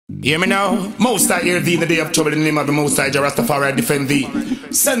Hear me now? Most I hear thee in the day of trouble. In the name of the Most High, Jah Rastafari defend thee.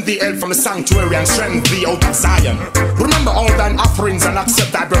 Send thee help from the sanctuary and strength thee out of Zion. Remember all thine offerings and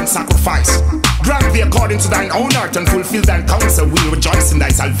accept thy burnt sacrifice. Grant thee according to thine own heart and fulfill thine counsel. We'll rejoice in thy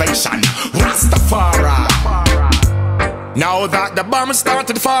salvation, Rastafari. Now that the bombs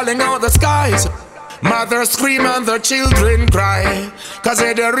started falling out the skies, mothers scream and their children cry, cause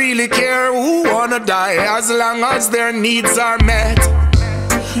they don't really care who wanna die, as long as their needs are met.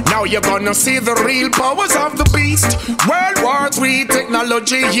 Now you're gonna see the real powers of the beast. World War III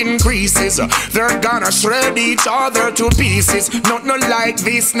technology increases. They're gonna shred each other to pieces. Nothing like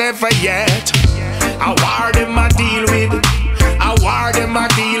this, never yet. A war them I deal with, a war them I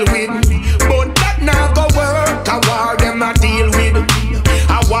deal with, but that now go work. A war them I deal with,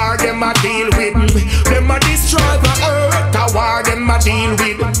 a war them I deal with. Them I destroy the earth. A war them I deal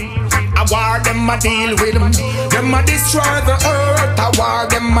with, a war them I deal with. Them I destroy the earth. A war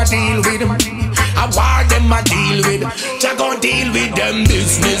them I deal with, a war them I deal with. Jah gon' deal with them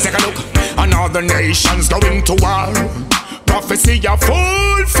business. Take a look, another nation's going to war. Prophecy a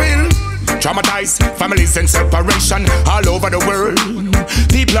fulfill. Traumatized families in separation all over the world.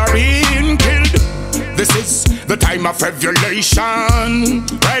 People are being killed. This is the time of revelation.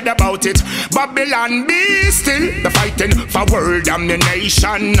 Read about it. Babylon be still. They're fighting for world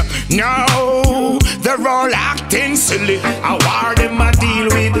domination. Now they're all acting silly. A war them I deal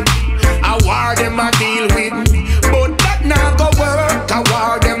with, a war them I deal with, but that now go work. A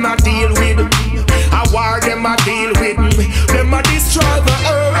war them I deal with, a war them I deal with. Them I destroy the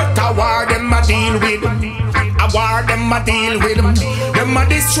earth. A war them I deal with, a war them I deal with. Them I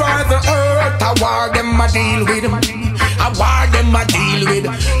destroy the earth. A war them I deal with, a war them I deal with.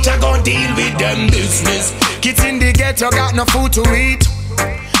 Jah gon' deal with them business. Kids in the ghetto got no food to eat.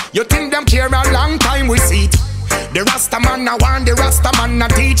 You think them care a long time we see it. The Rasta man a warn, the Rasta man a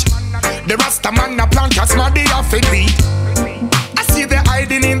teach. The Rasta man a plant cause not the off it beat. I see they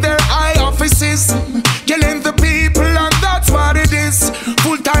hiding in their high offices, killing the people, and that's what it is.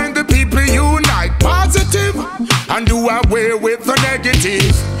 Full time the people unite, positive, and do away with the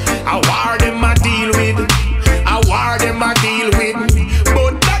negative. A war them I deal with, a war them I deal with,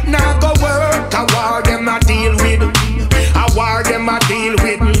 but that now go work. A war them I deal with, a war them I deal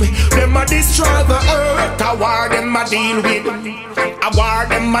with. Them I destroy the earth. A war them I deal with, a war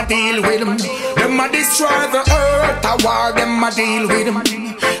them I deal with. Them I destroy the earth. A war them I deal with,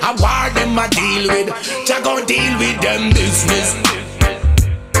 a war them I deal with. Jah gon' deal with them business.